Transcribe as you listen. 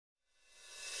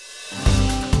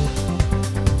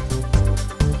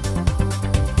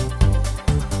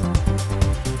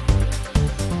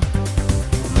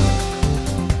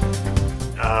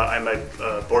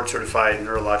a board-certified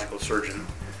neurological surgeon.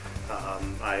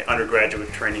 My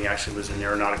undergraduate training actually was in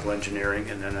aeronautical engineering,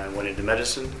 and then I went into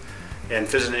medicine and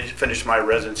finished my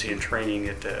residency and training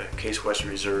at Case Western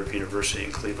Reserve University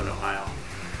in Cleveland, Ohio.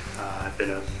 I've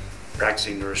been a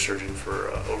practicing neurosurgeon for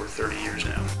over 30 years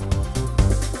now.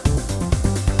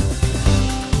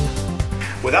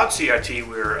 Without CRT,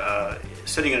 we're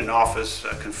sitting in an office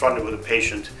confronted with a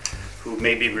patient who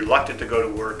may be reluctant to go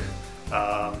to work,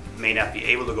 may not be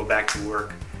able to go back to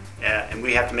work, and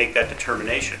we have to make that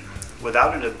determination.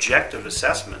 Without an objective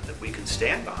assessment that we can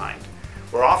stand behind,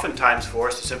 we're oftentimes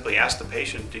forced to simply ask the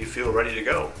patient, do you feel ready to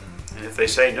go? And if they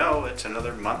say no, it's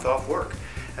another month off work.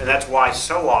 And that's why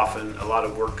so often a lot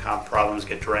of work comp problems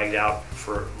get dragged out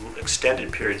for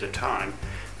extended periods of time,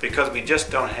 because we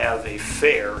just don't have a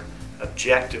fair,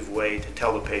 objective way to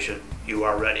tell the patient you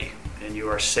are ready and you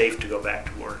are safe to go back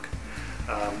to work.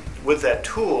 With that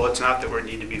tool, it's not that we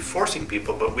need to be forcing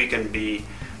people, but we can be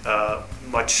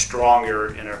much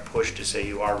stronger in our push to say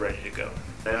you are ready to go.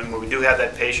 And when we do have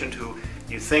that patient who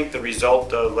you think the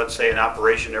result of, let's say, an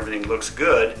operation, everything looks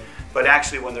good, but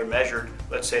actually when they're measured,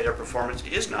 let's say their performance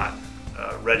is not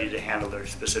ready to handle their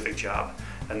specific job.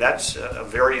 And that's a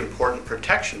very important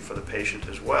protection for the patient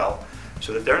as well,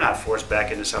 so that they're not forced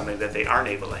back into something that they aren't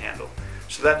able to handle.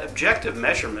 So that objective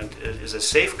measurement is a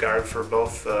safeguard for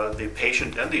both the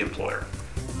patient and the employer.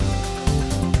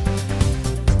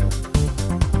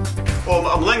 Well,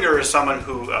 a malingerer is someone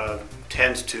who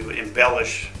tends to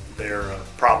embellish their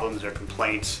problems, their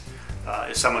complaints,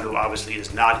 is someone who obviously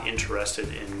is not interested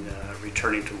in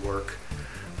returning to work,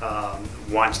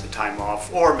 wants the time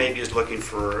off, or maybe is looking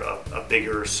for a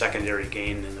bigger secondary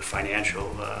gain in the financial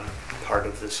part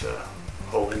of this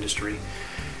whole industry.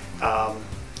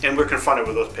 And we're confronted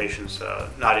with those patients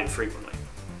not infrequently.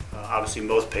 Obviously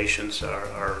most patients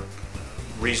are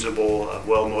reasonable,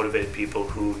 well-motivated people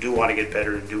who do want to get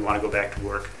better and do want to go back to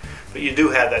work. But you do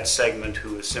have that segment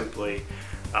who is simply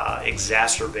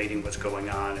exacerbating what's going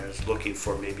on and is looking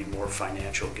for maybe more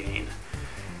financial gain.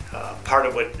 Part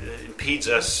of what impedes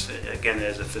us, again,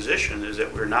 as a physician, is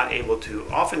that we're not able to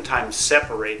oftentimes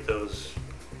separate those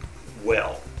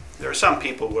well. There are some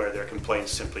people where their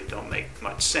complaints simply don't make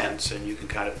much sense, and you can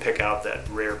kind of pick out that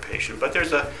rare patient. But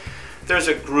there's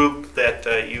a group that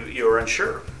you're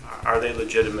unsure. Are they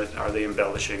legitimate? Are they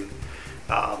embellishing?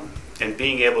 And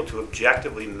being able to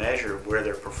objectively measure where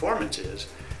their performance is,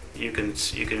 you can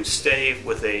stay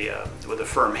with a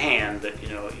firm hand that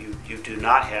you do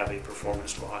not have a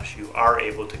performance loss. You are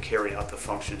able to carry out the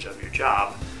functions of your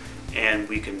job, and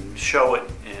we can show it,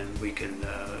 and we can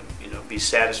be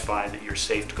satisfied that you're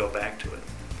safe to go back to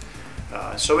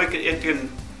it. So it can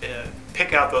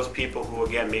pick out those people who,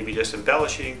 again, may be just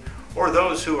embellishing, or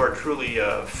those who are truly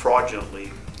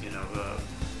fraudulently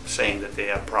saying that they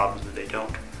have problems that they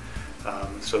don't.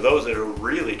 So those that are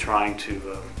really trying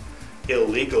to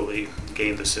illegally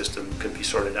game the system can be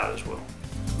sorted out as well.